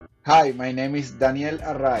Hi, my name is Daniel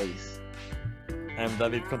Arraiz. I'm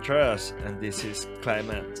David Contreras, and this is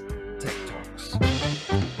Climate Tech Talks.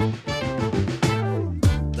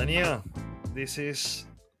 Daniel, this is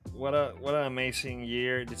what an amazing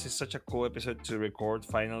year. This is such a cool episode to record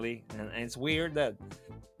finally, and it's weird that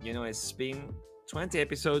it's been 20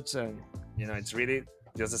 episodes, and it's really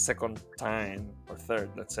just the second time or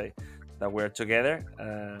third, let's say, that we're together.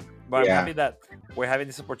 But I'm Yeah, happy that we're having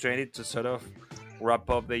this opportunity to sort of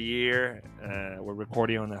wrap up the year. We're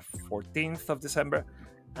recording on the 14th of December,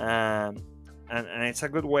 um, and it's a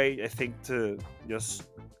good way, I think, to just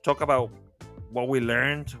talk about what we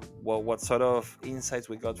learned, what sort of insights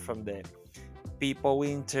we got from the people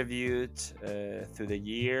we interviewed through the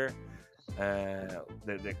year,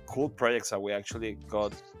 the cool projects that we actually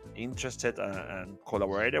got interested and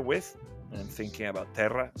collaborated with. I'm thinking about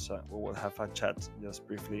Terra, so we will have a chat just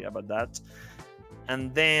briefly about that.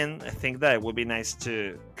 And then I think that it would be nice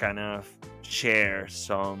to kind of share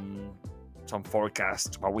some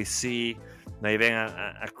forecast what we see even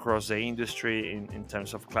across the industry in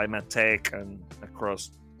terms of climate tech and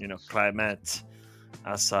across climate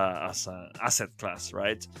as a asset class,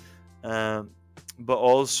 right? Um, but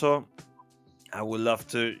also, I would love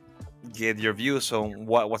to get your views on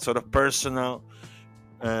what sort of personal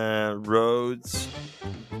roads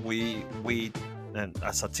we and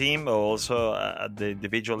as a team, or also at the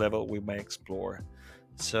individual level, we may explore.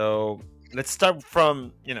 So let's start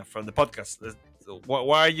from from the podcast. What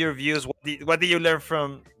are your views? What did you learn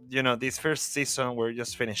from this first season? We're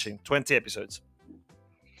just finishing 20 episodes.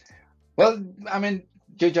 well, I mean,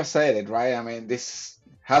 you just said it, right? I mean, this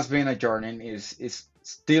has been a journey, is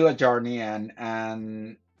still a journey, and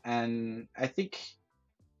I think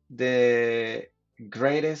the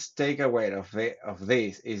greatest takeaway of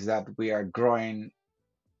this is that we are growing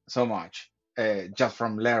so much just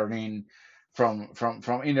from learning from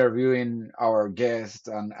interviewing our guests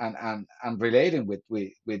and relating with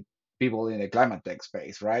people in the climate tech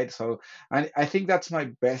space, right? So I think that's my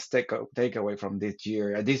best takeaway from this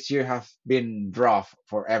year. This year has been rough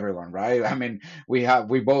for everyone, right? I mean, we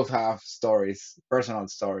both have stories, personal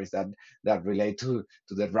stories that relate to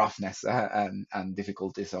the roughness and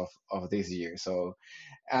difficulties of this year. So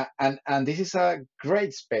and this is a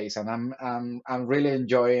great space, and I'm really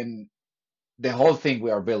enjoying the whole thing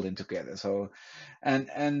we are building together. So,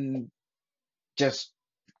 and just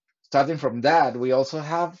starting from that, we also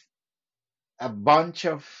have a bunch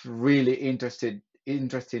of really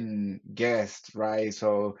interesting guests, right?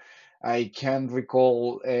 So, I can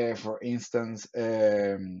recall, for instance,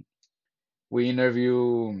 we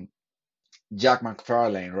interview Jack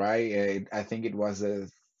McFarlane, right? I think it was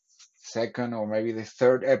the second or maybe the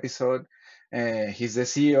third episode. He's the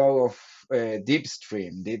CEO of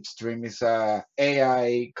Deepstream. Deepstream is a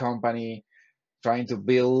AI company trying to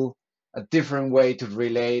build a different way to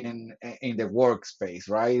relate in the workspace,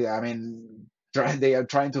 right? I mean, they are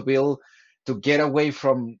trying to build to get away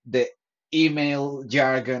from the email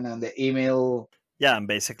jargon and the email. Yeah, and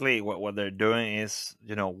basically what they're doing is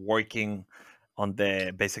working on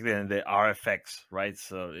the basically on the RFX, right?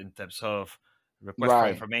 So in terms of request for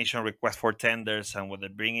Right. information, request for tenders, and what they're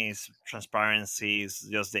bringing is transparency, is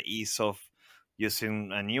just the ease of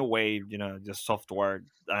using a new way, just software,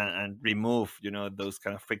 and remove those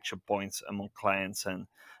kind of friction points among clients and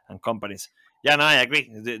companies. Yeah, no, I agree.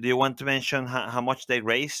 Do you want to mention how much they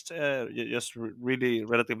raised just really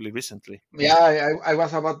relatively recently? Yeah, I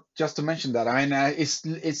was about just to mention that. I mean,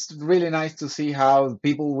 it's really nice to see how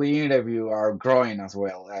people we interview are growing as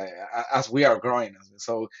well, as we are growing as well.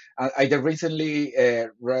 So I just recently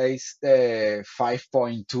raised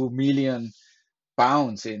 5.2 million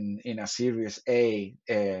pounds in a Series A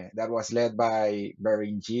that was led by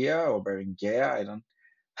Beringia or Beringea. I don't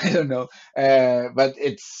I don't know, but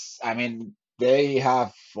it's, I mean, they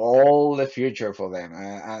have all the future for them,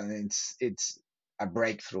 and it's a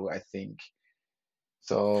breakthrough, I think.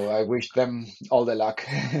 So I wish them all the luck.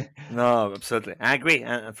 No, absolutely. I agree.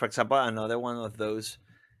 And for example, another one of those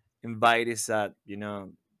invite is that,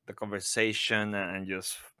 the conversation and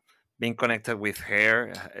just being connected with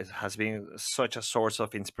her has been such a source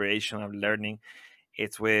of inspiration and learning.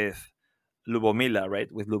 It's with Lubomila,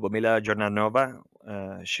 right? With Lubomila Jordanova.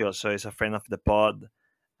 She also is a friend of the pod.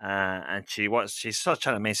 And she's such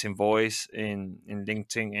an amazing voice in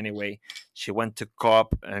LinkedIn anyway. She went to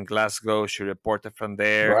COP and Glasgow. She reported from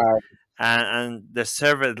there, Right. and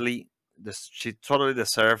deservedly, she totally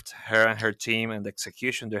deserved, her and her team, and the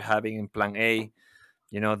execution they're having in Plan A.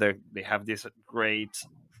 They have this great,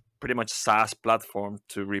 pretty much SaaS platform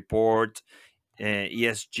to report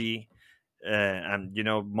ESG, and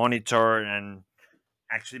monitor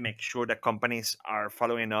actually make sure that companies are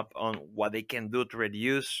following up on what they can do to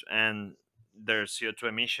reduce and their CO2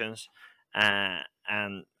 emissions, and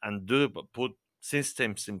do put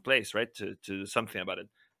systems in place, right, to do something about it.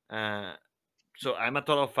 Uh, so I'm a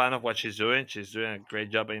total fan of what she's doing. She's doing a great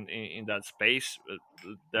job in that space.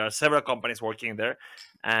 There are several companies working there,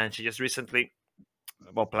 and she just recently,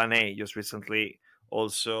 well, Plan A just recently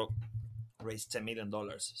also raised $10 million.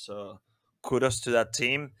 So kudos to that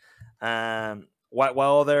team. What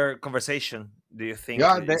other conversation do you think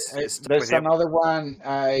Yeah, is stuck with there's you? another one.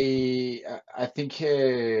 I think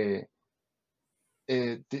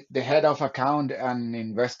the head of account and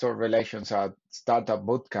investor relations at Startup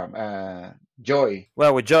Bootcamp, Joy.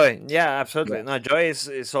 Well, with Joy, yeah, absolutely. Yeah, No, Joy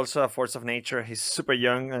is also a force of nature. He's super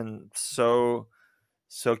young and so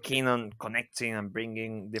keen on connecting and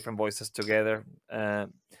bringing different voices together.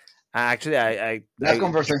 Actually, that I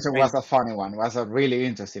conversation was joined. a funny one. Was a really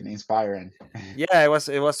interesting, inspiring. Yeah,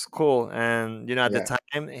 it was cool, and at the Yeah,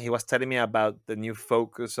 time he was telling me about the new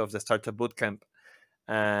focus of the startup bootcamp,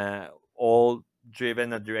 all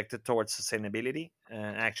driven and directed towards sustainability.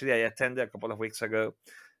 Actually, I attended a couple of weeks ago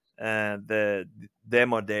the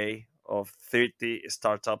demo day of 30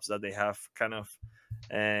 startups that they have kind of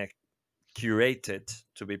uh, curated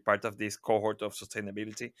to be part of this cohort of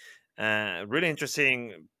sustainability. Really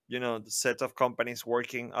interesting, set of companies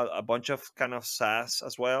working, a bunch of kind of SaaS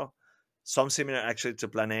as well, some similar actually to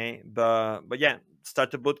Plan A, but yeah,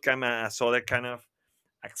 Startup Bootcamp as other kind of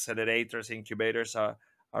accelerators, incubators are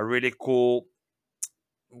really cool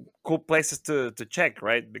places to check,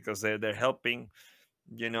 right? Because they're helping,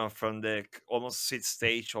 from the almost seed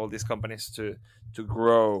stage, all these companies to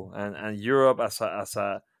grow, and Europe as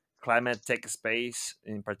a climate tech space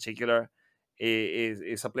in particular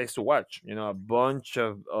is a place to watch. A bunch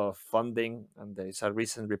of funding, and there is a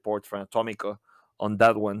recent report from Atomico on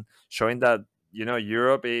that one showing that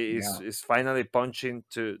Europe is yeah, is finally punching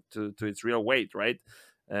to its real weight, right?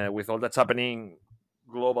 With all that's happening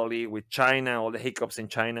globally with China, all the hiccups in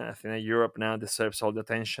China, I think that Europe now deserves all the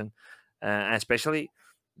attention, especially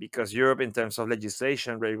because Europe, in terms of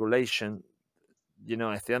legislation, regulation,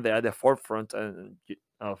 I think they are at the forefront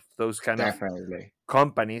of those kind of definitely.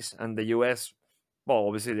 companies, and the US, well,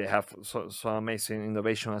 obviously they have so amazing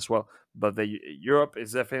innovation as well, but the Europe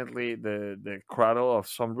is definitely the cradle of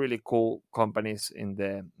some really cool companies in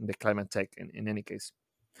the climate tech. In any case,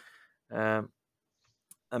 um,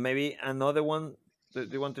 and maybe another one. Do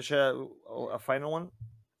you want to share a final one?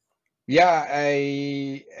 Yeah,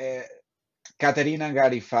 I Caterina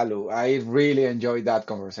Garifalu. I really enjoyed that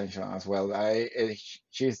conversation as well.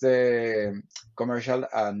 She's the commercial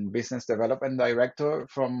and business development director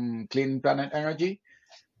from Clean Planet Energy.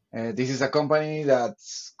 This is a company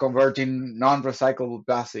that's converting non-recyclable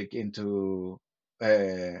plastic into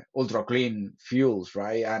ultra clean fuels,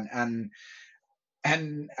 right? And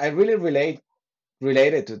I really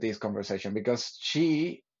related to this conversation because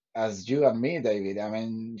she, as you and me, David, I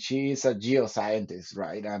mean, she is a geoscientist,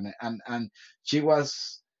 right? And she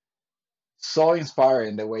was so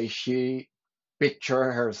inspiring the way she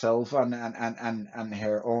pictured herself and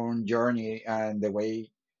her own journey and the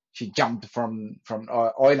way she jumped from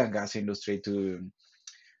oil and gas industry to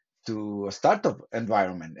a startup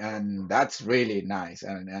environment, and that's really nice.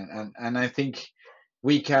 And I think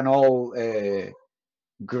we can all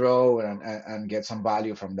grow and get some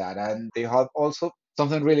value from that. And they have also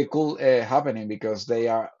something really cool happening because they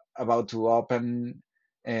are about to open.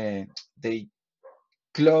 They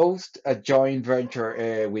closed a joint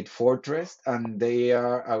venture with Fortress, and they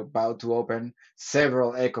are about to open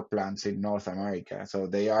several eco plants in North America. So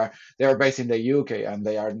they are based in the UK, and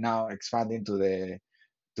they are now expanding to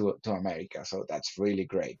America. So that's really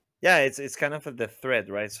great. Yeah, it's kind of the thread,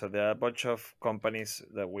 right? So there are a bunch of companies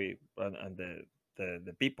that we and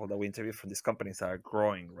the people that we interview from these companies are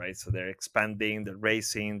growing, right? So they're expanding, they're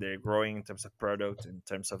raising, they're growing in terms of product, in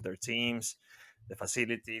terms of their teams, the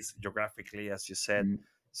facilities, geographically, as you said. Mm,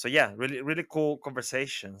 So yeah, really really cool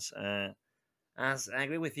conversations. As I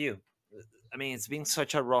agree with you. I mean, it's been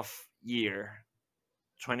such a rough year,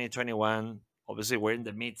 2021. Obviously, we're in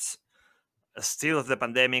the midst still of the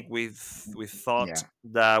pandemic. We thought yeah,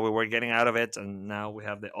 that we were getting out of it, and now we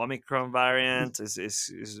have the Omicron variant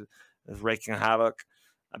is wreaking havoc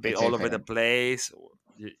a bit all over the definitely. place.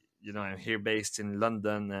 I'm here based in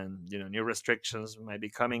London, and new restrictions might be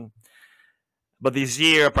coming. But this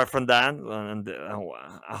year, apart from that, and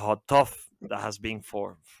how tough that has been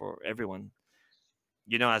for everyone,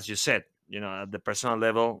 as you said, at the personal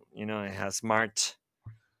level, it has marked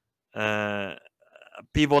uh, a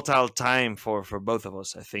pivotal time for both of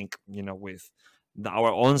us. I think with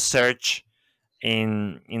our own search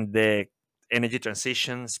in the energy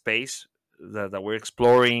transition space that we're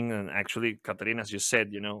exploring, and actually, Katarina, as you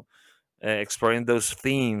said, exploring those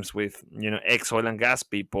themes with ex oil and gas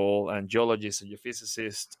people and geologists and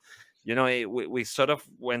geophysicists. We sort of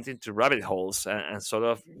went into rabbit holes, and sort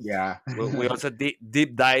of Yeah. we also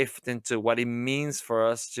deep dived into what it means for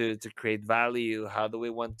us to create value. How do we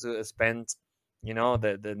want to spend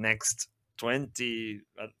the next 20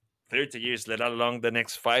 30 years, let alone the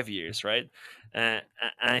next 5 years, right? And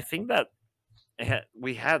I think that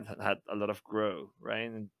we had a lot of growth, right?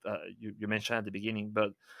 And you mentioned at the beginning,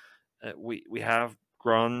 but we have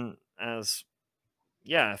grown as,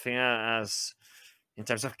 yeah, I think, as in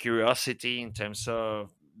terms of curiosity, in terms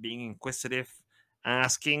of being inquisitive,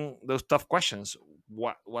 asking those tough questions.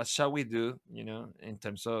 What shall we do, in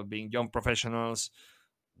terms of being young professionals?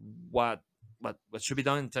 What what what should be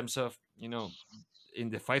done in terms of, in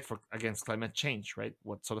the fight for against climate change, right?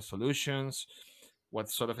 What sort of solutions, what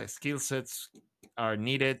sort of skill sets are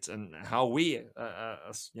needed, and how we,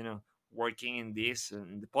 as working in this,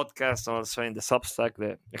 in the podcast, also in the Substack,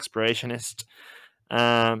 the Explorationist,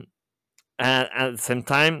 um, and at the same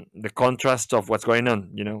time, the contrast of what's going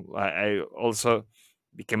on. I also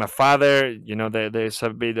became a father. There's a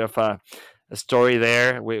bit of a story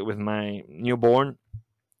there with my newborn.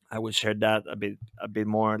 I will share that a bit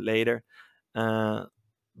more later. Uh,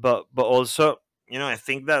 but also, I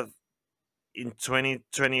think that in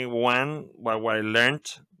 2021, what I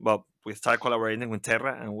learned, well, we start collaborating with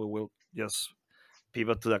Terra, and we will just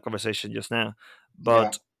pivot to that conversation just now.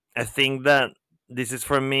 Yeah. But I think that this is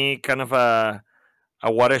for me kind of a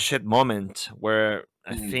watershed moment where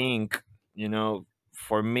I Mm, think,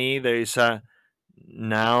 for me, there is a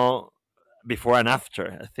now, before and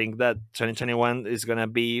after. I think that 2021 is gonna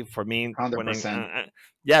be for me when I, 100%.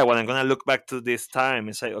 yeah, when I'm gonna look back to this time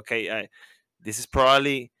and say, okay, this is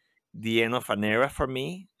probably the end of an era for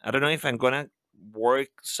me. I don't know if I'm gonna work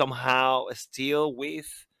somehow still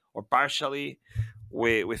with, or partially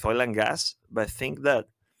with oil and gas, but I think that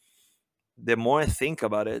the more I think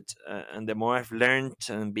about it, and the more I've learned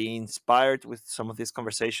and be inspired with some of these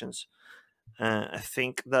conversations, I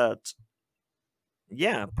think that,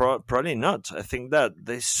 yeah, probably not. I think that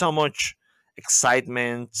there's so much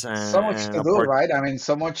excitement So much and to do, right? I mean,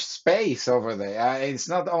 so much space over there. It's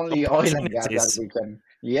not only oil and gas that opportunities. we can.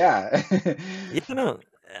 Yeah. Yeah, no,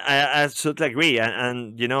 I absolutely agree.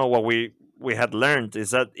 And what we had learned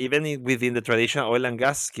is that even within the traditional oil and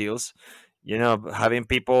gas skills, having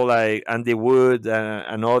people like Andy Wood,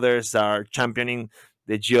 and others that are championing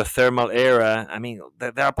the geothermal era. I mean,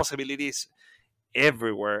 there are possibilities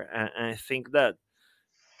everywhere, and I think that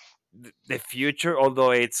the future,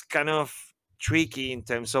 although it's kind of tricky in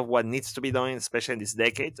terms of what needs to be done, especially in this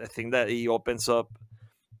decade, I think that it opens up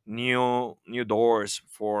new doors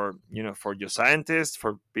for, for geoscientists,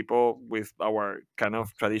 for people with our kind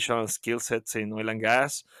of traditional skill sets in oil and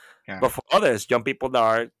gas, Yeah. but for others, young people that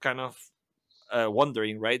are kind of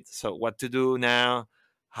wondering, right? So what to do now?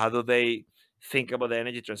 How do they think about the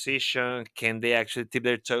energy transition? Can they actually tip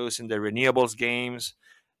their toes in the renewables games?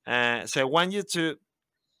 So I want you to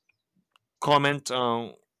comment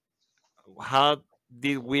on how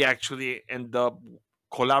did we actually end up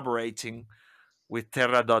collaborating with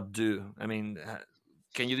Terra.do? I mean,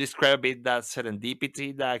 can you describe a bit that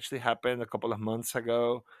serendipity that actually happened a couple of months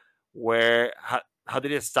ago? Where how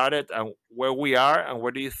did it start it, and where we are, and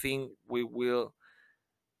where do you think we will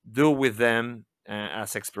do with them,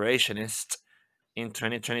 as explorationists in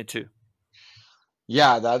 2022?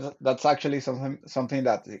 Yeah, that's actually something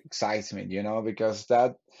that excites me, because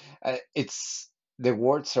that it's the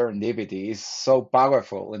word serendipity is so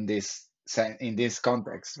powerful in this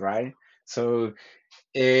context, right? So,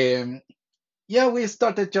 um, yeah, we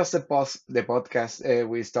started just the podcast.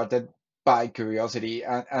 We started by curiosity,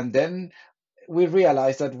 and then we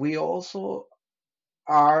realized that we also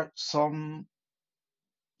are some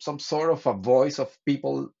sort of a voice of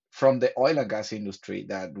people from the oil and gas industry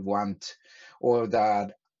that want or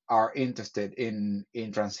that are interested in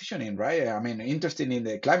transitioning, right? I mean, interested in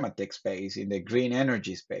the climate tech space, in the green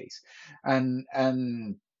energy space, and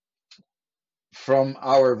from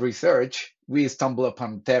our research we stumble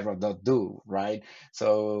upon Terra.do, right?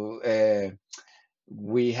 So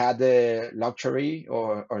we had the luxury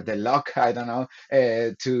or the luck, I don't know,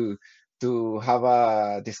 to have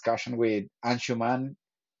a discussion with Anshuman,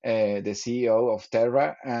 the CEO of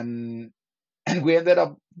Terra, and we ended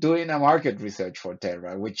up doing a market research for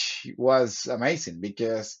Terra, which was amazing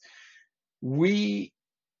because we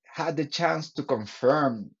had the chance to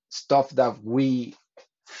confirm stuff that we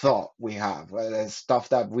thought we have, stuff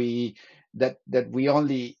that we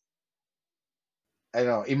only I don't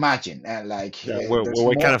know, imagine, like Yeah, we there's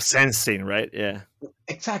were kind more. of sensing, right? Yeah,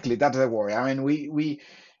 Exactly, that's the word. I mean, we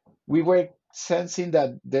were sensing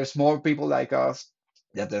that there's more people like us,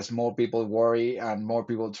 that there's more people worry and more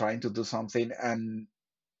people trying to do something, and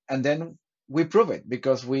then we prove it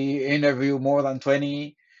because we interview more than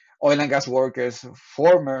 20 oil and gas workers,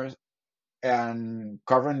 former and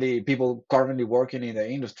currently people currently working in the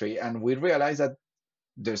industry, and we realize that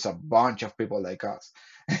there's a bunch of people like us.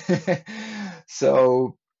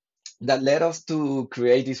 So that led us to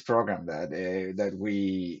create this program that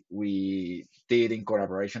we did in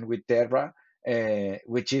collaboration with Terra,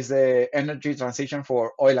 which is the energy transition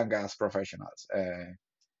for oil and gas professionals.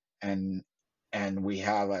 And we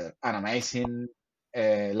have an amazing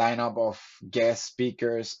lineup of guest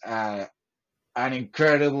speakers, an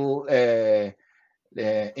incredible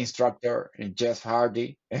instructor, Jeff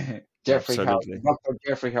Hardy, Jeffrey Hardy, absolutely. Dr.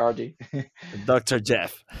 Jeffrey Hardy, Dr.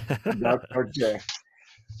 Jeff. Dr. Jeff.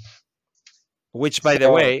 Which, by the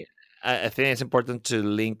So way, I think it's important to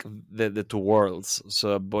link the two worlds.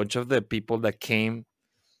 So a bunch of the people that came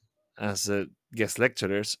as guest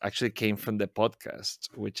lecturers actually came from the podcast,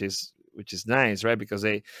 which is nice, right? Because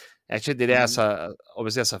they actually did it as mhm, a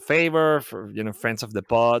obviously as a favor for friends of the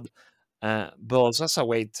pod, but also as a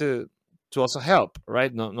way to also help,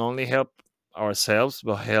 right? Not only help ourselves,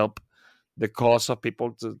 but help the cause of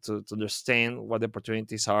people to understand what the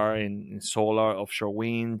opportunities are in solar, offshore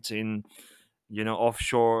wind, in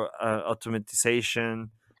offshore automatization.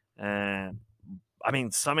 Uh, I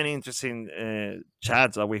mean, so many interesting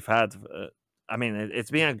chats that we've had. I mean,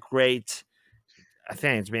 it's been a great. I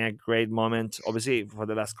think it's been a great moment. Obviously, for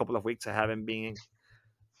the last couple of weeks, I haven't been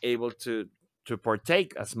able to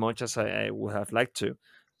partake as much as I would have liked to,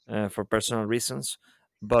 for personal reasons.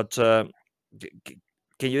 But c- c-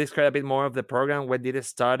 can you describe a bit more of the program? When did it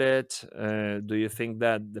started? Do you think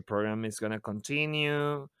that the program is going to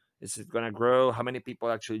continue? Is it going to grow? How many people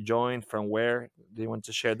actually joined? From where? Do you want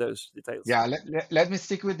to share those details? yeah, let me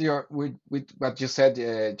stick with your with what you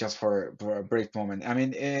said, just for a brief moment. I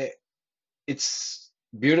mean, it's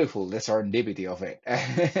beautiful, the serendipity of it.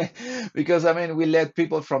 Because I mean, we led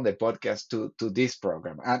people from the podcast to this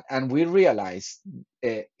program, and we realized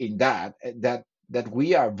in that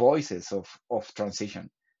we are voices of transition,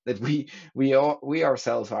 that we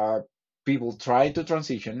ourselves are people trying to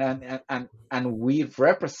transition, and we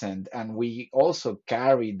represent, and we also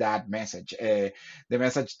carry that message, the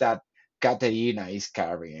message that Katerina is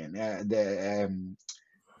carrying, the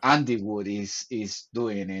Andy Wood is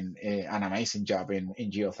doing an amazing job in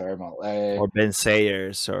geothermal. Or Ben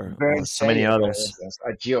Sayers, Bernd or so many Sayer, for others instance,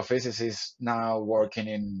 a geophysicist now working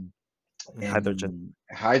in hydrogen. in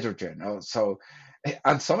hydrogen. So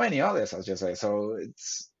and so many others, as you say. So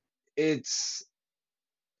it's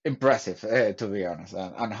impressive, to be honest,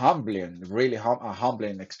 and humbling, really a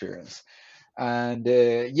humbling experience. And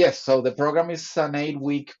yes, so the program is an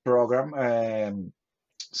 8-week program.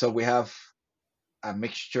 So we have a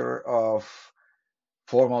mixture of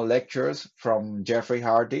formal lectures from Jeffrey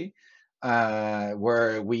Hardy,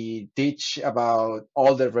 where we teach about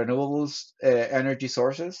all the renewables energy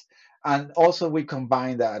sources, and also we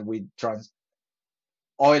combine that with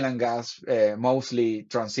oil and gas, mostly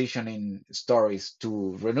transitioning stories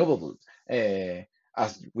to renewable,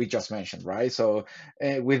 as we just mentioned, right? So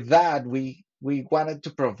with that, we wanted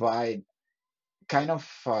to provide kind of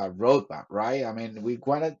a roadmap, right? I mean, we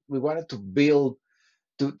wanted to build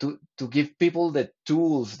to give people the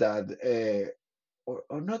tools that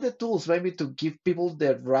or not the tools, maybe to give people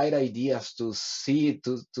the right ideas to see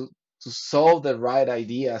to solve the right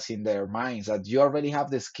ideas in their minds, that you already have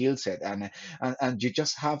the skill set, and you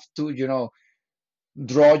just have to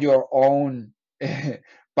draw your own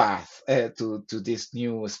path to this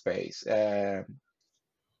new space, and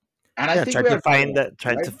I Yeah, think we are doing it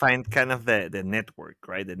try right. to find kind of the network,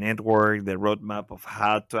 right? The network, the roadmap of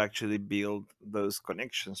how to actually build those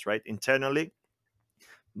connections, right? Internally,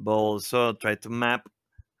 but also try to map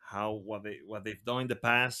how what they've done in the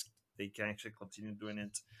past, they can actually continue doing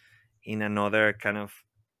it in another kind of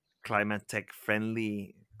climate tech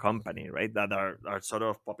friendly company, right? That are sort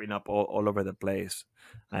of popping up all over the place.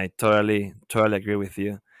 I totally agree with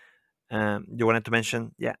you. You wanted to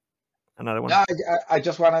mention, yeah, another No, one. I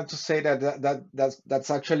just wanted to say that's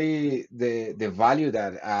actually the value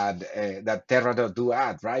that Terra do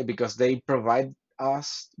add, right? Because they provide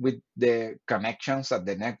us with the connections and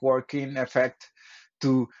the networking effect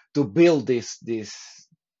to build this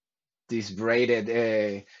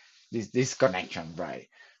braided this connection, right?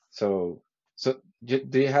 So do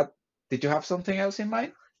you have did you have something else in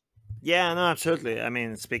mind? Yeah, no, absolutely. I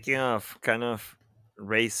mean, speaking of kind of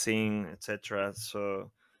racing, etc.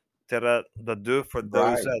 So Terra.do. For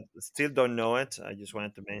those Right. that still don't know it, I just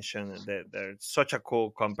wanted to mention that they're such a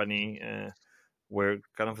cool company. We're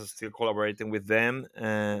kind of still collaborating with them,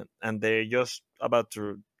 and they're just about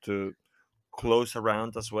to close a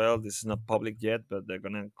round as well. This is not public yet, but they're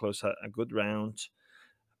gonna close a good round,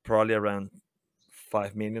 probably around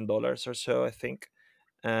 $5 million or so, I think.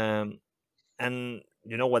 Um, and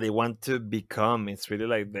you know what they want to become? It's really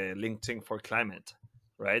like the LinkedIn for climate,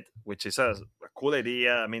 right? Which is a cool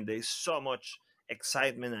idea. I mean, there's so much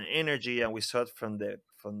excitement and energy, and we saw it from the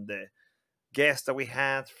guests that we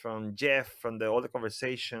had, from Jeff, from all the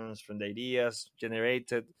conversations, from the ideas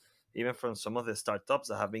generated, even from some of the startups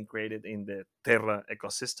that have been created in the Terra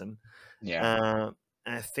ecosystem. Yeah. Uh,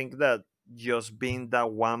 and I think that just being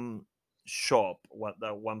that one shop, what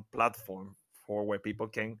that one platform for where people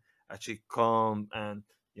can actually come and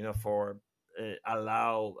for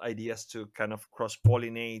allow ideas to kind of cross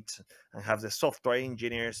pollinate and have the software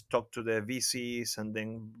engineers talk to the VCs and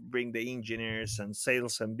then bring the engineers and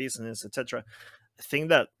sales and business, etc. I think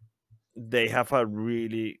that they have a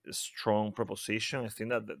really strong proposition. I think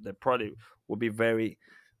that they probably will be very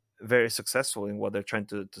very successful in what they're trying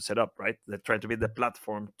to set up, right? They're trying to be the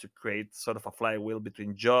platform to create sort of a flywheel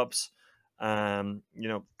between jobs,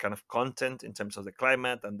 kind of content in terms of the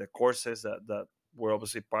climate and the courses that we're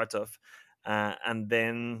obviously part of, and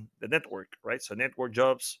then the network, right? So network,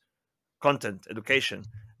 jobs, content, education,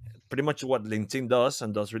 pretty much what LinkedIn does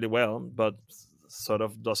and does really well, but sort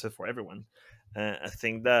of does it for everyone. I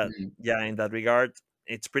think that, Mhm. yeah, in that regard,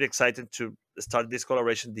 it's pretty exciting to start this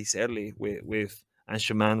collaboration this early with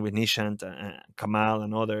Anshuman, with Nishant, Kamal,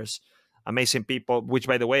 and others. Amazing people, which,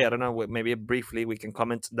 by the way, I don't know, maybe briefly we can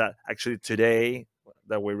comment that actually today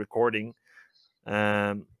that we're recording,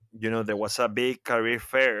 there was a big career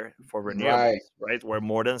fair for Right. renewables, right? Where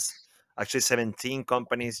actually 17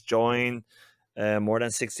 companies joined, more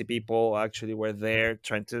than 60 people actually were there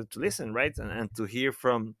trying to listen, right, and to hear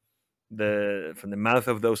from the mouth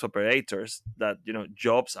of those operators that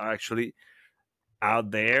jobs are actually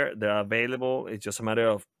out there, they're available. It's just a matter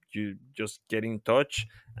of you just get in touch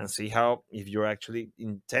and see how, if you're actually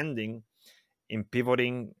intending in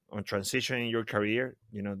pivoting or transitioning your career,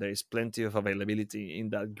 there is plenty of availability in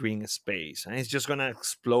that green space, and it's just going to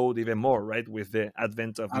explode even more, right, with the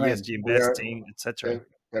advent of I mean, ESG we are investing, etc.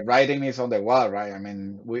 the writing is on the wall, right? I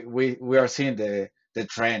mean, we are seeing the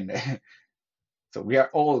trend, so we are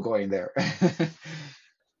all going there.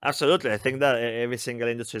 Absolutely. I think that every single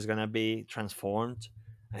industry is going to be transformed.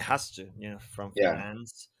 It has to, from Yeah.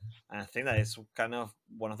 finance. And I think that is kind of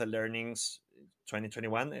one of the learnings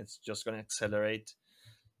 2021. It's just going to accelerate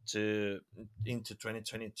to into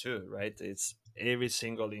 2022, right? It's every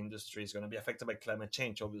single industry is going to be affected by climate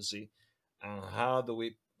change, obviously. And how do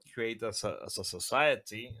we create as a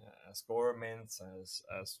society, as governments,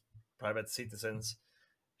 as private citizens,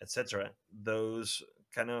 etc., those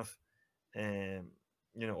kind of um,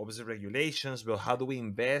 obviously regulations, but how do we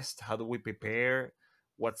invest, how do we prepare,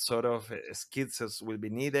 what sort of skills will be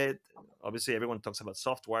needed. Obviously everyone talks about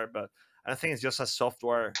software, but I don't think it's just a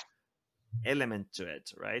software element to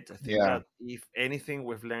it, right? I think Yeah. that if anything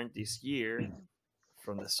we've learned this year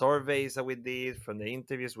from the surveys that we did, from the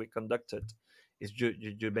interviews we conducted, is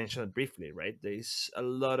you mentioned it briefly, right? There's a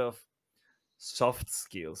lot of soft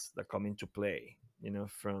skills that come into play,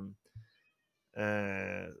 from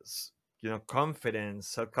confidence,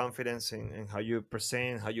 self-confidence in how you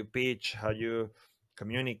present, how you pitch, how you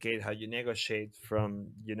communicate, how you negotiate,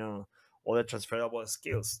 from all the transferable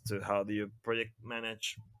skills to how do you project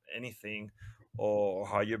manage anything, or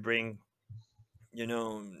how you bring you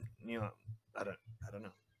know you know I don't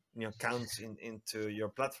know, counts into your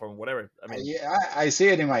platform, whatever. I mean, Yeah, I see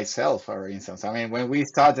it in myself, for instance. I mean, when we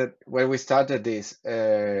started this,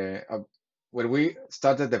 when we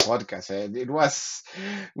started the podcast, it was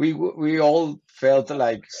we all felt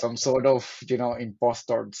like some sort of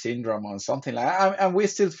imposter syndrome or something like that, and we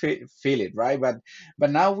still feel it, right? But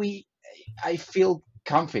now I feel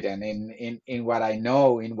confident in what I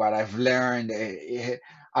know, in what I've learned,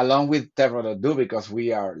 along with Deborah Do, because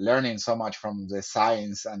we are learning so much from the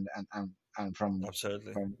science and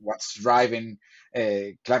absolutely. from what's driving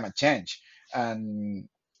climate change, and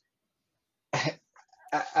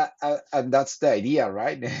and that's the idea,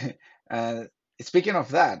 right? uh, Speaking of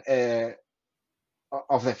that,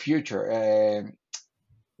 of the future,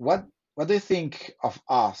 what what do you think of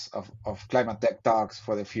us, of climate tech talks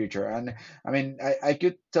for the future? And I mean, I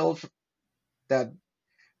could tell that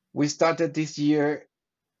we started this year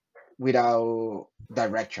without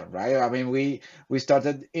direction, right? I mean, we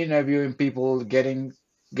started interviewing people, getting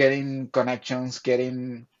connections,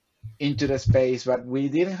 getting into the space, but we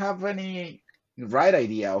didn't have any. right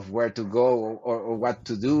idea of where to go, or what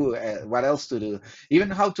to do, what else to do, even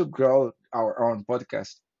how to grow our own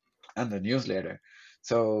podcast and the newsletter.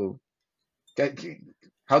 So, ca- ca-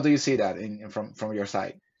 how do you see that from your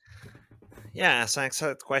side? Yeah, it's an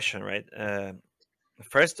excellent question, right?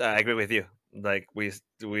 First, I agree with you. Like we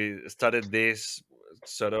started this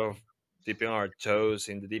sort of dipping our toes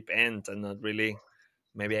in the deep end, and not really.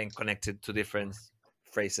 Maybe I'm connected to different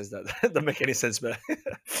phrases that don't make any sense, but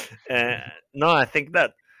uh, no, I think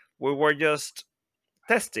that we were just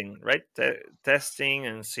testing, right? Testing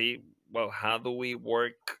and see, well, how do we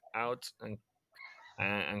work out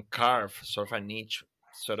and carve sort of a niche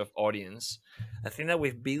sort of audience. I think that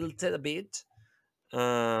we've built it a bit,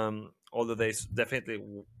 although there's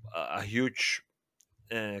definitely a huge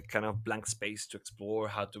kind of blank space to explore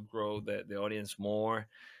how to grow the audience more.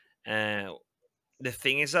 Uh, the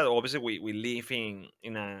thing is that obviously we live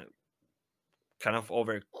in a kind of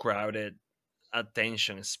overcrowded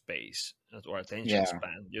attention space or attention Yeah.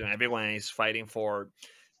 span. Everyone is fighting for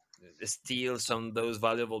steal some of those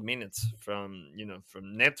valuable minutes from from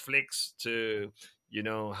Netflix to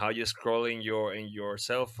how you scroll in your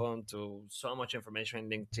cell phone to so much information in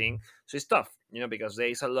LinkedIn. So it's tough, because there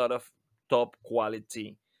is a lot of top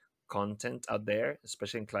quality content out there,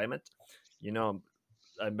 especially in climate. You know,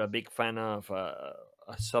 I'm a big fan of a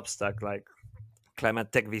Substack like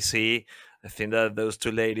Climate Tech VC. I think that those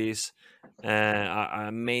two ladies are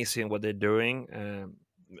amazing what they're doing.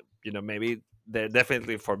 Maybe they're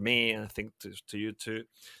definitely for me, and I think to you too,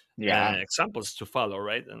 Yeah. examples to follow,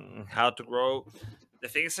 right? And how to grow. The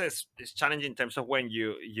thing is, it's challenging in terms of when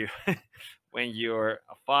you when you're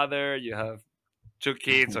a father, you have two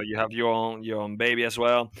kids, or you have your own baby as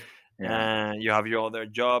well, Yeah. and you have your other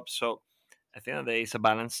job. So I think that there is a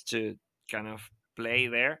balance to kind of play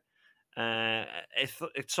there.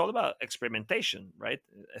 It's all about experimentation, right?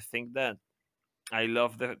 I think that I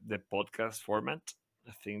love the podcast format.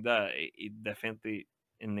 I think that it definitely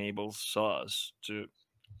enables us to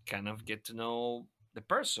kind of get to know the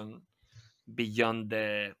person beyond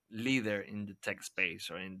the leader in the tech space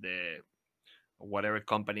or in the whatever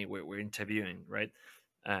company we're interviewing, right?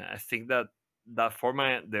 I think that that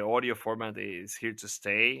format, the audio format, is here to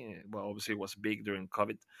stay. Well, obviously, it was big during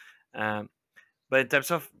COVID. Um, but in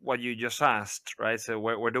terms of what you just asked, right? So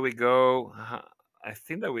where do we go? I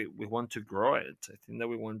think that we want to grow it. I think that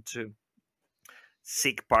we want to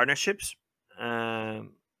seek partnerships. I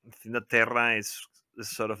think that Terra is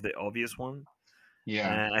sort of the obvious one.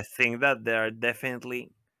 Yeah. I think that there are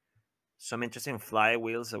definitely some interesting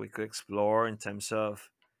flywheels that we could explore in terms of,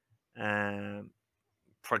 um,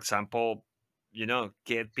 for example,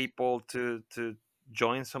 get people to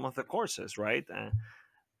join some of the courses, right?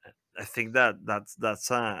 I think that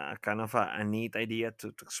that's a kind of a neat idea to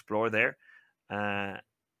explore there. And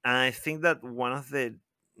I think that one of the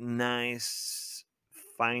nice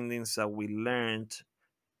findings that we learned,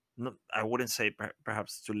 not, I wouldn't say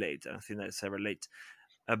perhaps too late. I don't think that it's ever late.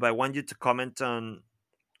 But I want you to comment on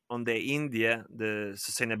the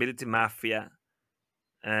Sustainability Mafia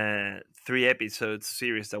 3 episodes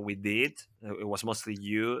series that we did. It was mostly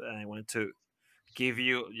you, and I wanted to give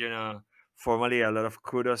you, formally a lot of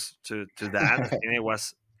kudos to that. I think it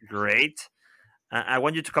was great. I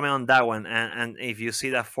want you to comment on that one, and if you see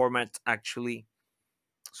that format actually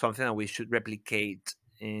something that we should replicate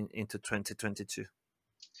into 2022.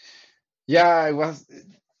 Yeah, it was,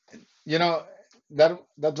 you know,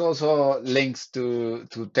 that also links to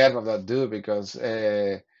Terra that do, because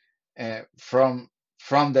from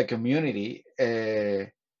the community,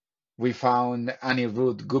 we found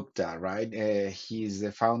Anirudh Gupta, right? He's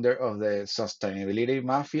the founder of the Sustainability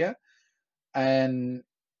Mafia, and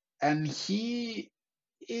he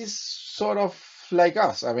is sort of like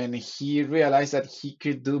us. I mean, he realized that he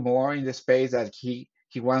could do more in the space, that he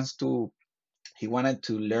wanted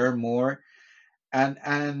to learn more.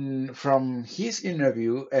 And from his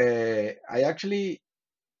interview, I actually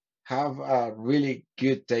have a really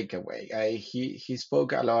good takeaway. He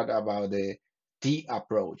spoke a lot about the T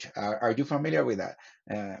approach. Are you familiar with that?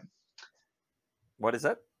 Uh, What is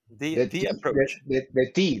that? The the the T, the, approach. the,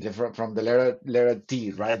 the T from the letter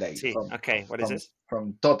T, right? Like T. Okay. What is from this?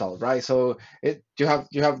 from total, right? So you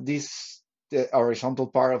have this, the horizontal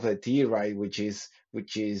part of the T, right, which is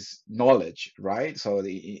knowledge, right? So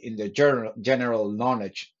in the general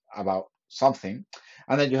knowledge about something,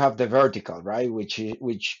 and then you have the vertical, right,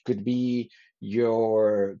 which could be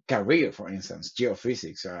your career, for instance,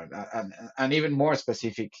 geophysics, and even more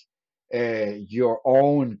specific, your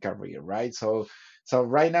own career, right? So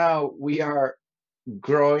right now we are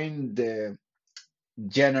growing the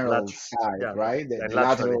general Lateral. side, Yeah. right? Like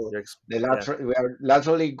laterally. The Yeah. lateral, we are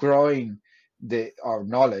laterally growing the our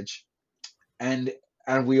knowledge, and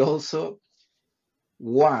we also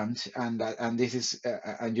want, and this is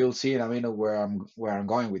and you'll see in a minute where I'm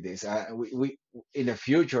going with this. We in the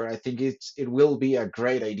future, I think it will be a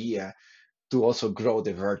great idea to also grow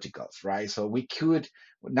the verticals, right? So we could,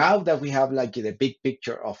 now that we have like the big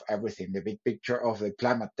picture of everything, the big picture of the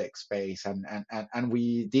climate tech space, and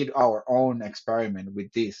we did our own experiment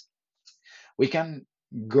with this, we can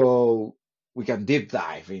go, we can deep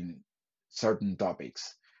dive in certain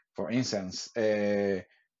topics. For instance,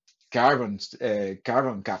 carbon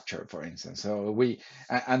capture, for instance. So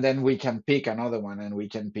and then we can pick another one, and we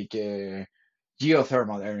can pick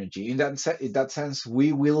geothermal energy. In that sense,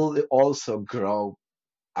 we will also grow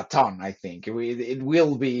a ton. I think it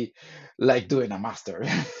will be like doing a master.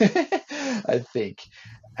 I think,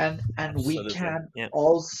 and we Absolutely. can Yeah.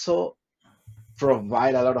 also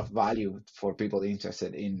provide a lot of value for people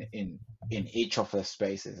interested in each of the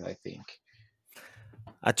spaces, I think.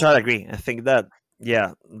 I totally agree. I think that,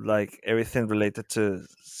 yeah, like everything related to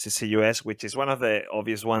CCUS, which is one of the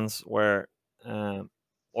obvious ones where um,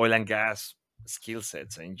 oil and gas skill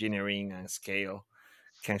sets, engineering and scale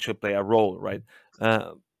can actually play a role, right?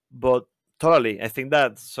 Uh, but totally, I think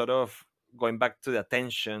that sort of going back to the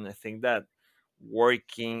attention, I think that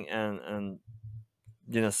working and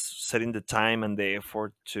setting the time and the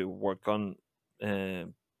effort to work on, uh,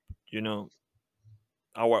 you know,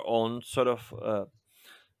 our own sort of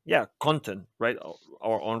yeah, content, right?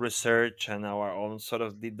 Our own research and our own sort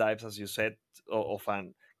of deep dives, as you said, of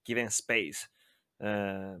an given space.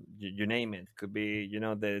 You name it, could be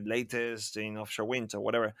the latest in offshore wind or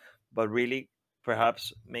whatever, but really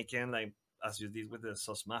perhaps making, like as you did with the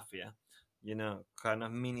Sauce Mafia, kind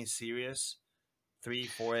of mini series, 3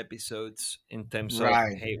 4 episodes, in terms of,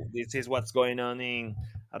 Right. hey, this is what's going on in,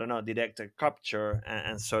 I don't know, detector capture,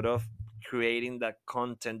 and sort of creating that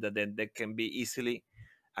content that can be easily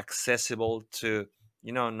accessible to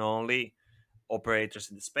not only operators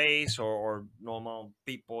in the space, or normal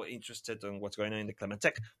people interested in what's going on in the climate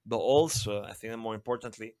tech, but also, I think that more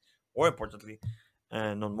importantly, or importantly,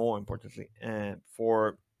 not more importantly,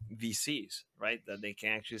 for VCs, right? That they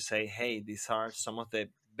can actually say, hey, these are some of the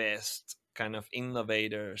best kind of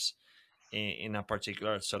innovators in a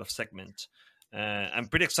particular sort of segment. I'm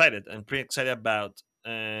pretty excited. I'm pretty excited about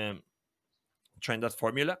trying that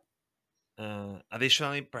formula.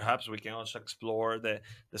 Additionally, perhaps we can also explore the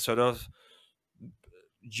sort of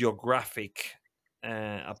geographic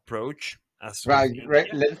approach, as we Right, think. right.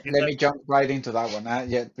 Yeah, I think Let that me jump right into that one.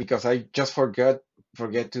 Yeah, because I just forget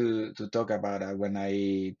to talk about it when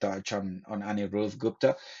I touch on Anirudh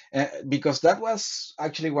Gupta, because that was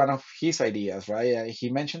actually one of his ideas, right?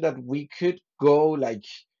 He mentioned that we could go like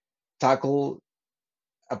tackle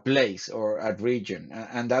a place or a region,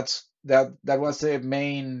 and that was the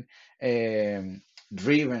main um,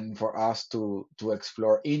 driven for us to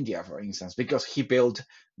explore India, for instance, because he built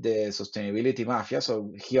the sustainability mafia,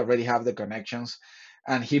 so he already have the connections,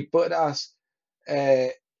 and he put us uh,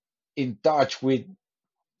 in touch with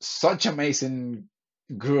such amazing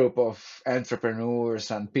group of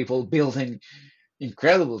entrepreneurs and people building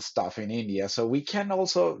incredible stuff in India. So we can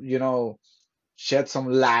also, shed some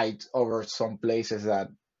light over some places that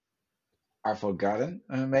are forgotten,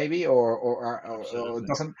 maybe, or absolutely.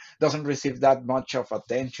 doesn't receive that much of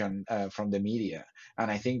attention from the media, and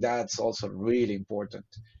I think that's also really important.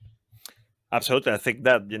 Absolutely, I think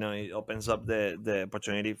that it opens up the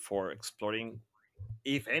opportunity for exploring,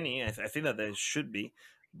 if any. I think that there should be,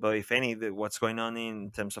 but if any, what's going on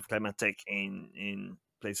in terms of climate tech in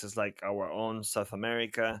places like our own South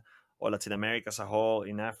America, or Latin America as a whole,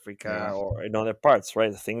 in Africa Yeah. or in other parts,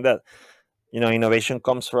 right? I think that innovation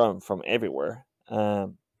comes from everywhere.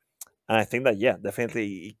 And I think that, yeah,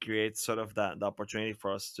 definitely it creates sort of the opportunity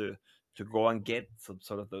for us to go and get some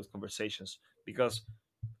sort of those conversations, because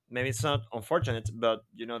maybe it's not unfortunate, but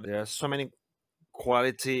there are so many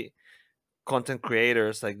quality content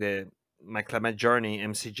creators, like the My Climate Journey,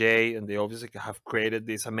 MCJ, and they obviously have created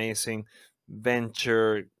this amazing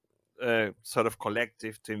venture, sort of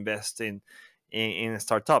collective to invest in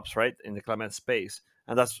startups, right, in the climate space,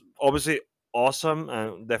 and that's obviously awesome,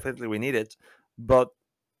 and definitely we need it. But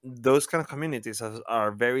those kind of communities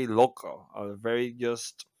are very local, are very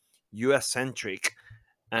just US centric,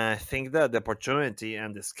 and I think that the opportunity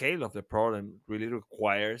and the scale of the problem really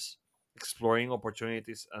requires exploring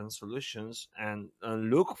opportunities and solutions, and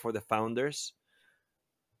look for the founders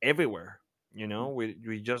everywhere.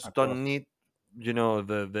 We just don't Across. need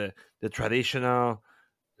the traditional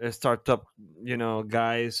startup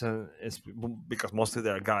guys, because mostly they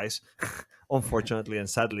are guys, unfortunately and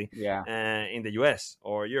sadly, Yeah. in the US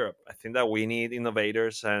or Europe. I think that we need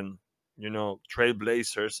innovators and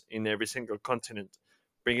trailblazers in every single continent,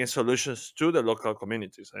 bringing solutions to the local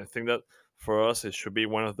communities. I think that for us, it should be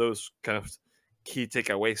one of those kind of key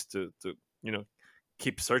takeaways to you know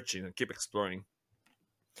keep searching and keep exploring.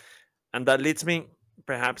 And that leads me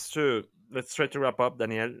perhaps to, let's try to wrap up,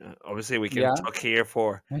 Daniel. Obviously, we can Yeah. talk here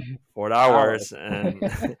for Hours. hours, and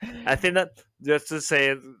I think that, just to say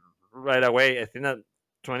it right away, I think that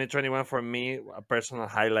 2021 for me, a personal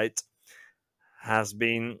highlight has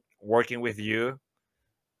been working with you.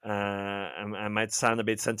 I might sound a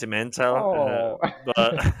bit sentimental, Oh.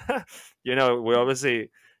 but we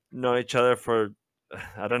obviously know each other for,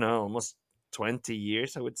 I don't know, almost 20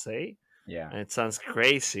 years, I would say. Yeah. And it sounds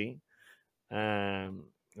crazy.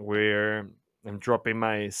 Where I'm dropping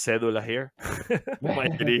my cedula here, my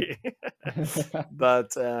ID.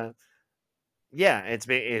 But yeah, it's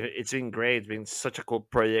been great. It's been such a cool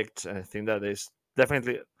project. I think that there's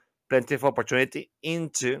definitely plenty of opportunity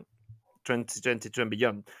into 2022 and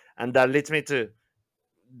beyond. And that leads me to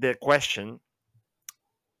the question: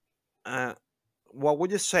 uh, what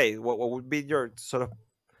would you say? What would be your sort of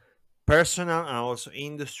personal and also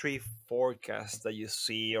industry forecast that you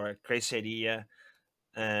see, or a crazy idea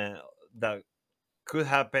uh, that could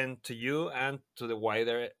happen to you and to the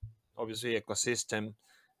wider, obviously, ecosystem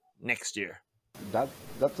next year?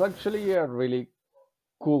 That's actually a really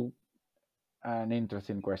cool and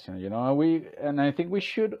interesting question. And I think we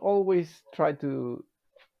should always try to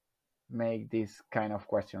make these kind of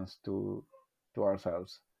questions to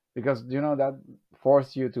ourselves, because that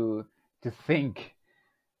force you to think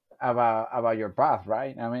about your path,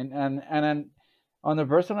 right? I mean, and then on a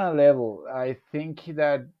personal level, I think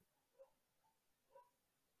that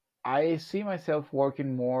I see myself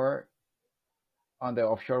working more on the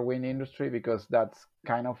offshore wind industry, because that's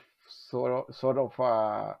kind of sort of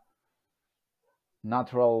a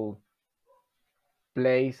natural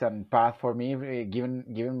place and path for me,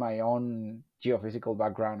 given my own geophysical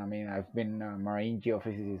background. I mean, I've been a marine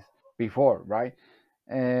geophysicist before, right?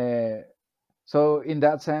 Uh, so in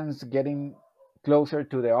that sense, getting closer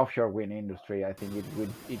to the offshore wind industry, I think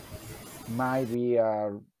it might be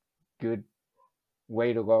a good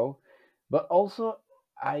way to go. But also,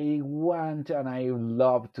 I want and I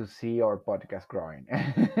love to see our podcast growing.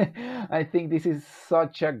 I think this is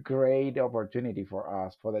such a great opportunity for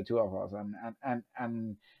us, for the two of us,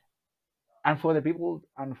 and for the people,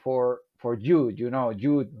 and for you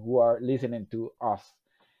who are listening to us.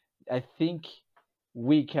 I think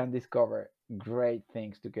we can discover great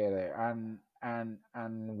things together,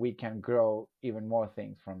 and we can grow even more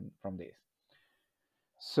things from this.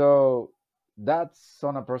 So that's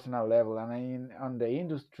on a personal level. And on the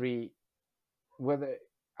industry, whether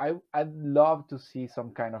I'd love to see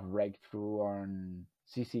some kind of breakthrough on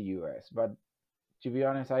CCUS, but to be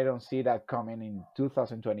honest, I don't see that coming in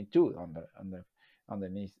 2022 on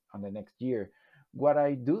the next year. What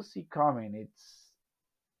I do see coming, it's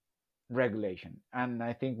regulation, and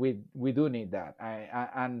I think we do need that.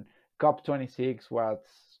 And COP26 was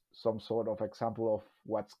some sort of example of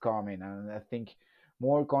what's coming, and I think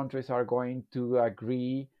more countries are going to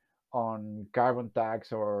agree on carbon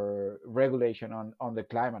tax or regulation on the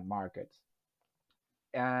climate markets.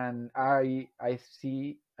 And I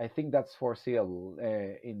think that's foreseeable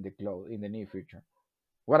in the near future.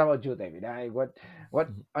 What about you, David? What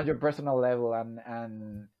on your personal level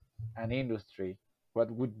and industry, what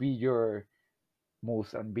would be your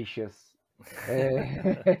most ambitious uh,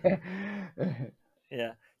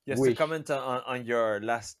 Yeah, just to wish? comment on your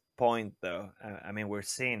last point, though. I mean, we're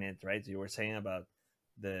seeing it, right? You were saying about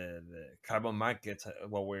the carbon markets.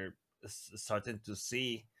 What we're starting to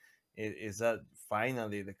see is that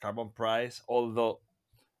finally the carbon price, although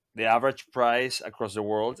the average price across the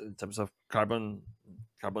world in terms of carbon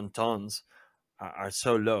tons are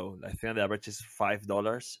so low. I think the average is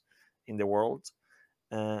 $5 in the world.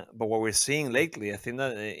 But what we're seeing lately, I think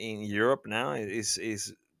that in Europe now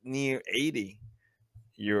is near 80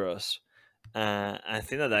 euros. I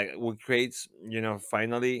think that will create,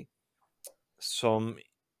 finally some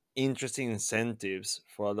interesting incentives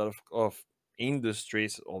for a lot of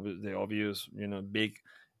industries, the obvious, big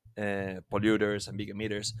polluters and big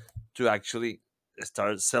emitters, to actually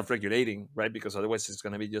start self-regulating, right? Because otherwise it's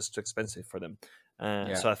going to be just too expensive for them.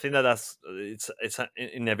 Yeah. So I think that it's an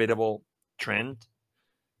inevitable trend.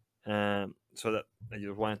 So that I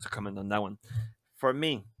just wanted to comment on that one. For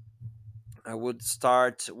me, I would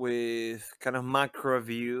start with kind of macro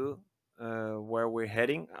view, where we're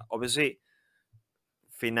heading. Obviously,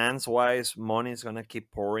 finance wise, money is gonna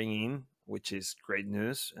keep pouring in, which is great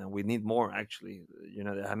news, and we need more. Actually,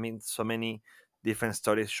 there have been so many different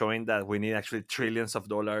studies showing that we need actually trillions of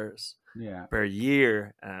dollars Yeah. per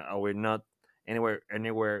year, and we're not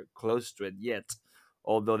anywhere close to it yet.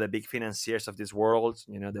 Although the big financiers of this world,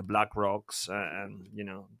 the Black Rocks, and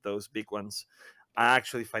those big ones, are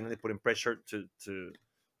actually finally putting pressure to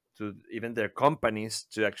even their companies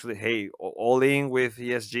to actually, hey, all in with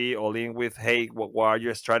ESG, all in with, hey, what are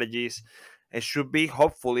your strategies? It should be,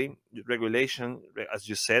 hopefully, regulation, as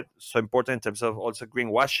you said, so important in terms of also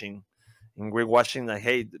greenwashing. In greenwashing, like,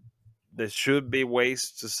 hey, there should be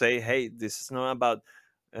ways to say, hey, this is not about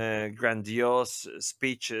grandiose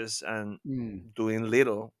speeches and Mm. doing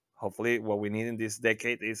little. Hopefully, what we need in this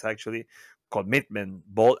decade is actually commitment,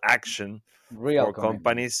 bold action Real for commitment.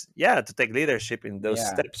 companies, yeah, to take leadership in those Yeah.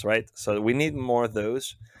 steps, right? So we need more of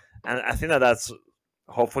those, and I think that that's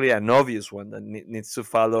hopefully an obvious one that needs to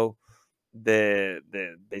follow the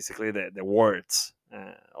basically the words,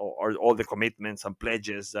 or all the commitments and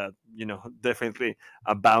pledges that definitely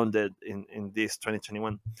abounded in this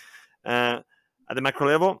 2021. uh, at the macro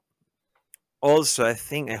level, also, I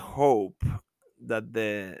hope that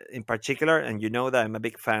in particular, and that I'm a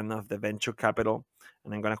big fan of the venture capital,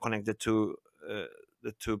 and I'm going to connect uh,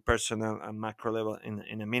 the two personal and macro level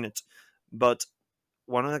in a minute. But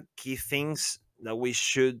one of the key things that we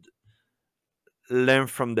should learn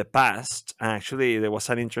from the past, and actually there was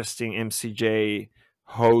an interesting MCJ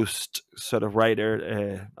host sort of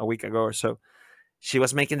writer a week ago or so. She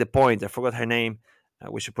was making the point, I forgot her name,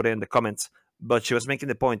 we should put it in the comments, but she was making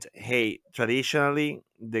the point, hey, traditionally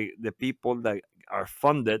the people that are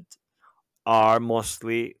funded are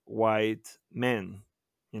mostly white men,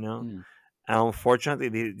 you know Mm. and unfortunately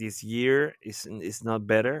this year is not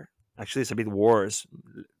better. Actually, it's a bit worse.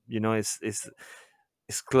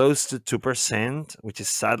 It's close to 2%, which is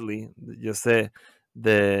sadly just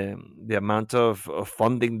the amount of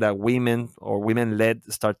funding that women or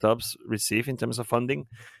women-led startups receive in terms of funding,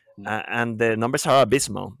 Mm. and the numbers are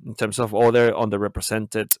abysmal in terms of other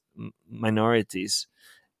underrepresented minorities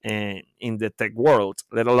in the tech world,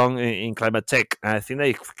 let alone in climate tech. And I think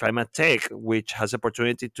that climate tech, which has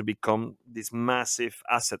opportunity to become this massive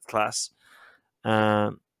asset class,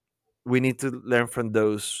 uh, we need to learn from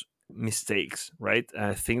those mistakes, right?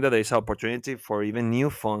 I think that there is an opportunity for even new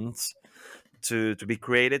funds to be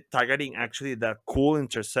created, targeting actually that cool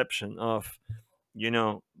interception of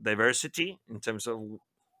diversity in terms of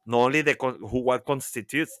not only what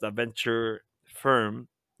constitutes the venture firm,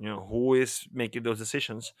 who is making those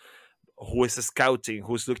decisions, who is scouting,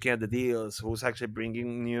 who's looking at the deals, who's actually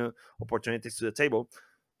bringing new opportunities to the table.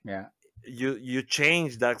 Yeah. You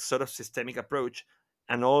change that sort of systemic approach,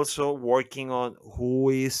 and also working on who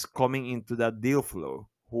is coming into that deal flow,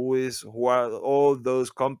 who are all those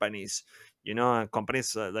companies, and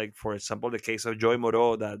companies, like, for example, the case of Joy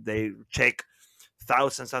Moro, that they check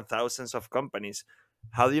thousands and thousands of companies.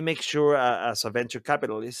 How do you make sure, as a venture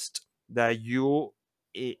capitalist, that you,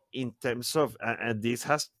 in terms of, and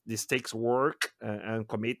this takes work, and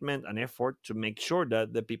commitment and effort, to make sure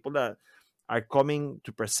that the people that are coming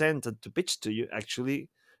to present and to pitch to you actually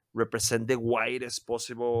represent the widest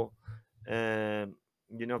possible, um,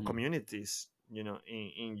 Mm. communities,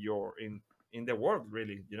 in the world,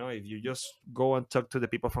 really. If you just go and talk to the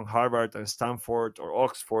people from Harvard and Stanford or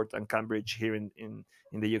Oxford and Cambridge here in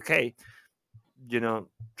the UK, you know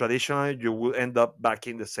traditionally you will end up back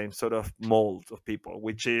in the same sort of mold of people,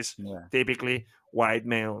 which is Yeah. typically white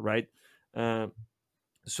male, right? um,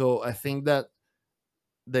 so I think that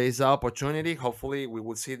there is an opportunity. Hopefully, we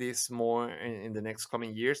will see this more in the next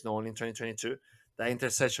coming years, not only in 2022. The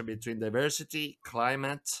intersection between diversity,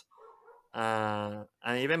 climate, and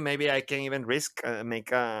even maybe I can even risk,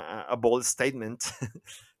 make a bold statement.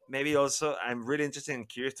 Maybe also, I'm really interested and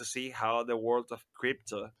curious to see how the world of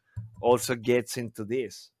crypto also gets into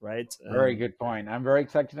this, right? Very good point. I'm very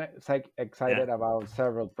Yeah. excited about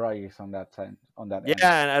several projects on that sense, on that Yeah, end.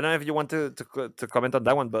 and I don't know if you want to comment on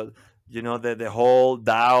that one, but the whole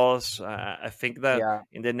DAOs. I think that Yeah.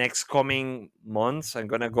 in the next coming months, I'm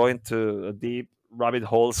gonna go into a deep rabbit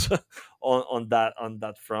holes on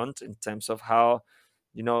that front, in terms of how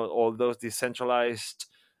all those decentralized,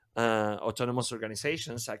 autonomous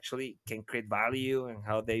organizations actually can create value, and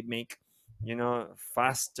how they make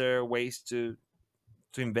faster ways to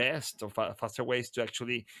invest, or faster ways to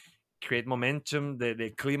actually create momentum.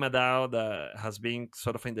 The Klima DAO that has been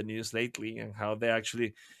sort of in the news lately, and how they're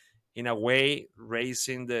actually, in a way,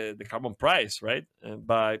 raising the carbon price, right?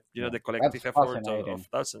 By Yeah. the collective That's effort of fascinating.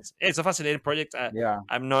 thousands. It's a fascinating project. Yeah.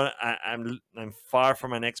 I'm not. I'm far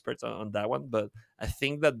from an expert on that one, but I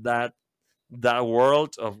think that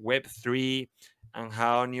world of Web3, and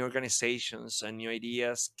how new organizations and new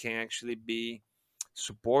ideas can actually be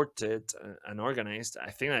supported, and organized.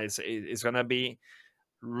 I think that it's gonna be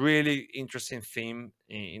really interesting theme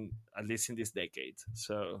in at least in this decade.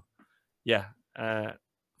 So yeah.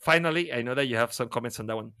 Finally, I know that you have some comments on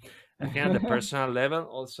that one. I think at the personal level,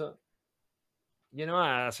 also,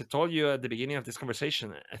 as I told you at the beginning of this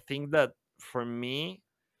conversation, I think that for me,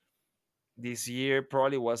 this year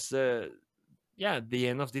probably was the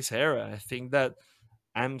end of this era. I think that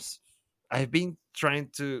I'm s- I've been trying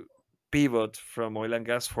to pivot from oil and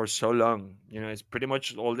gas for so long. It's pretty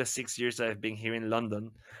much all the 6 years that I've been here in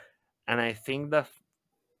London, and I think that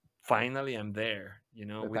finally I'm there. The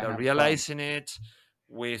time Without has come. realizing it,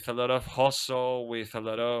 with a lot of hustle, with a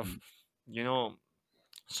lot of, Mm. you know,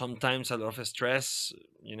 sometimes a lot of stress.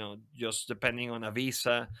 Just depending on a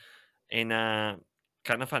visa in a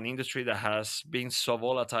kind of an industry that has been so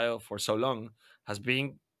volatile for so long, has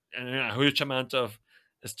been a huge amount of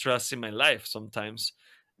stress in my life sometimes,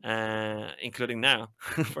 including now,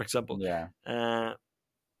 for example. Yeah. uh,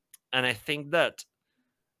 and I think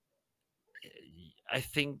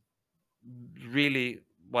really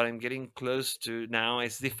what I'm getting close to now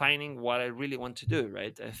is defining what I really want to do,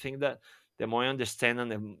 right? I think that the more I understand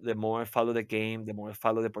and the more I follow the game, the more I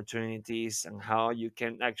follow the opportunities and how you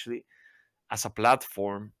can actually, as a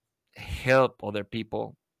platform, help other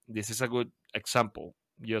people. This is a good example,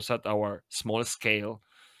 just at our small scale,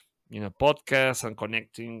 podcasts and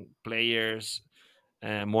connecting players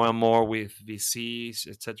more and more with VCs,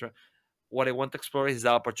 etc. What I want to explore is the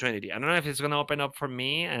opportunity. I don't know if it's going to open up for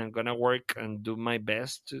me, and I'm going to work and do my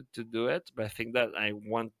best to do it, but I think that I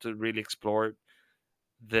want to really explore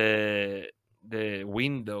the the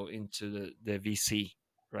window into the VC,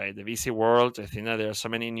 right? The VC world. I think that there are so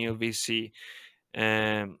many new VC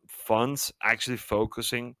funds actually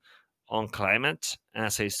focusing on climate. And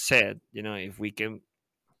as I said, if we can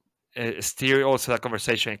steer also that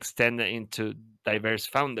conversation, extend it into diverse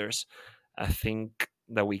founders, I think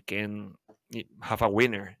that we can have a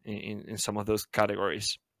winner in some of those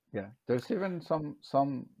categories. Yeah. There's even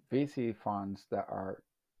some VC funds that are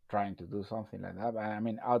trying to do something like that. I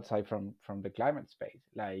mean, outside from the climate space,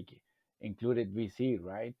 like included VC,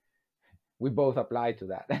 right? We both apply to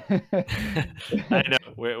that. I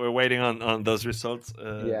know we're waiting on those results,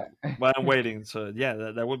 Yeah. but I'm waiting. So yeah,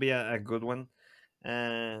 that would be a good one.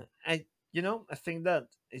 I think that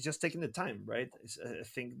it's just taking the time, right? I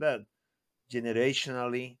think that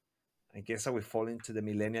generationally, I guess I will fall into the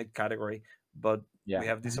millennial category, but we Yeah.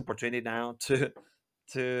 have this opportunity now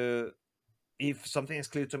to if something is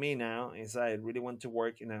clear to me now is I really want to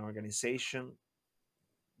work in an organization,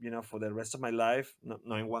 for the rest of my life, not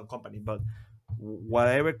in one company, but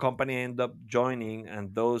whatever company I end up joining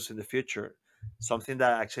and those in the future, something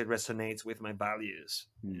that actually resonates with my values.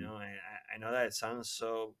 Mm. I know that it sounds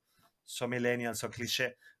so millennial, so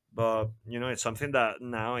cliche, but it's something that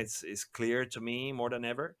now it's clear to me more than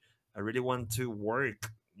ever. I really want to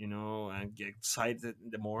work, and get excited in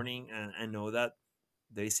the morning and know that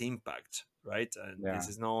there is impact, right? And this Yeah.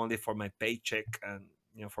 is not only for my paycheck and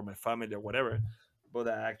for my family or whatever, but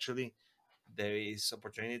actually there is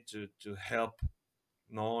opportunity to help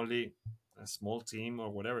not only a small team or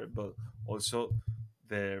whatever, but also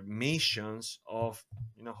the missions of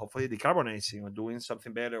hopefully decarbonizing or doing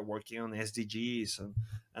something better, working on SDGs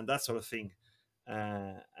and that sort of thing.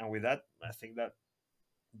 And with that, I think that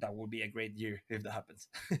that would be a great year if that happens.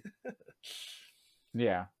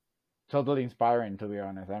 Yeah. Totally inspiring, to be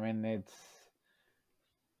honest. I mean, it's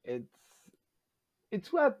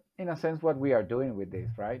it's what, in a sense, what we are doing with this,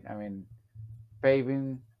 right? I mean,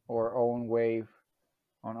 paving our own way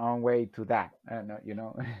on our way to that, you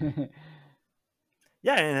know.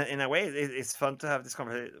 Yeah, in a way, it's fun to have this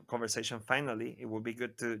conversation finally. It would be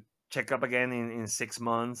good to check up again in 6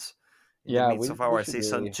 months in the Yeah, midst we of we our should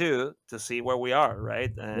season really. two to see where we are,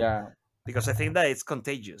 right? Yeah. Because I think that it's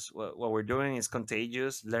contagious. What we're doing is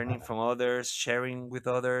contagious, learning from others, sharing with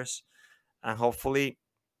others, and hopefully,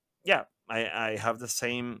 yeah, I have the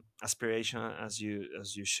same aspiration as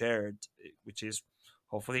you shared, which is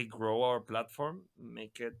hopefully grow our platform,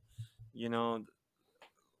 make it, you know,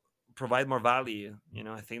 provide more value.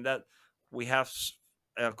 I think that we have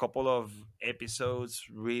a couple of episodes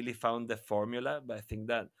really found the formula, but I think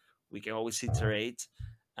that we can always iterate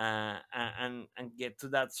and get to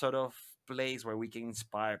that sort of place where we can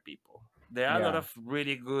inspire people. There are a lot Yeah. of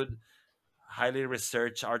really good, highly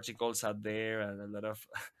researched articles out there, and a lot of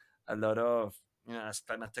a lot of as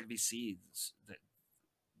climate tech VCs.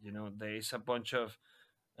 There is a bunch of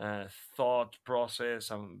uh, thought process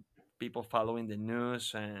and people following the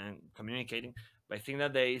news and communicating. But I think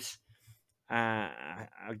that there is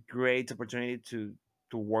a great opportunity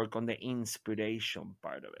to work on the inspiration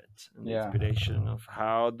part of it, and the Yeah. inspiration of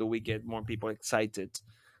how do we get more people excited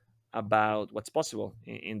about what's possible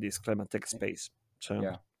in this climatic space. So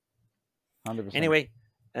Yeah, 100%. anyway,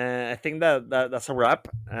 I think that's a wrap.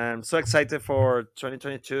 I'm so excited for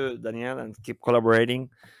 2022, Daniel, and keep collaborating.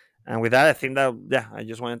 And with that, I think that yeah, I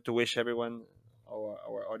just wanted to wish everyone,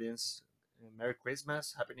 our audience, Merry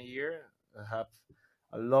Christmas, Happy New Year, have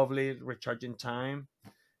a lovely recharging time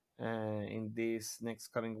in these next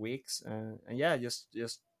coming weeks, and yeah, just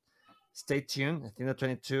stay tuned. I think that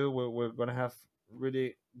 22 we're gonna have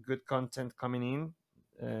really good content coming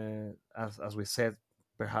in, as we said,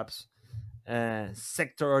 perhaps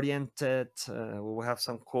sector oriented. We will have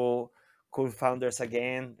some cool founders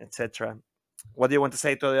again, etc. What do you want to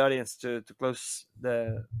say to the audience to close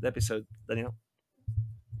the episode, Daniel?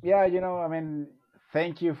 Yeah, I mean,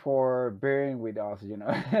 thank you for bearing with us,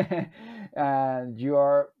 and you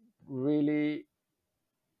are really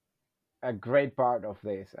a great part of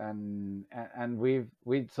this, and we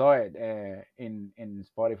saw it in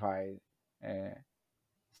Spotify uh,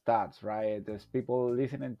 stats, right? There's people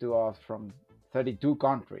listening to us from 32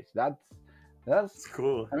 countries. That's It's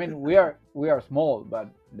cool. I mean, we are small, but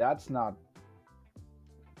that's a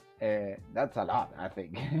lot, I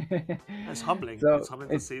think. It's humbling. So It's humbling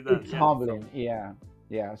to it's see that. it's Yeah. humbling, yeah,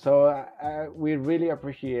 yeah. So we really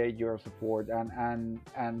appreciate your support, and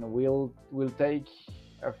we'll take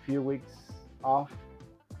a few weeks off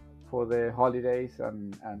for the holidays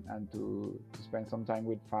and to spend some time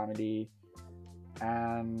with family,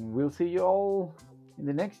 and we'll see you all in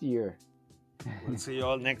the next year. We'll see you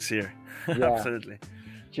all next year. Yeah. Absolutely.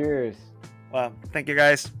 Cheers. Well, thank you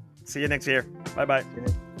guys. See you next year. Bye bye.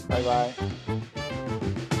 Bye bye.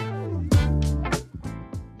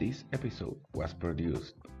 This episode was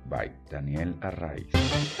produced by Daniel Arraiz.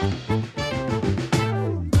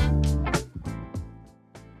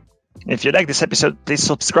 If you like this episode, please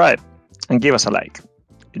subscribe and give us a like.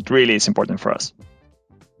 It really is important for us.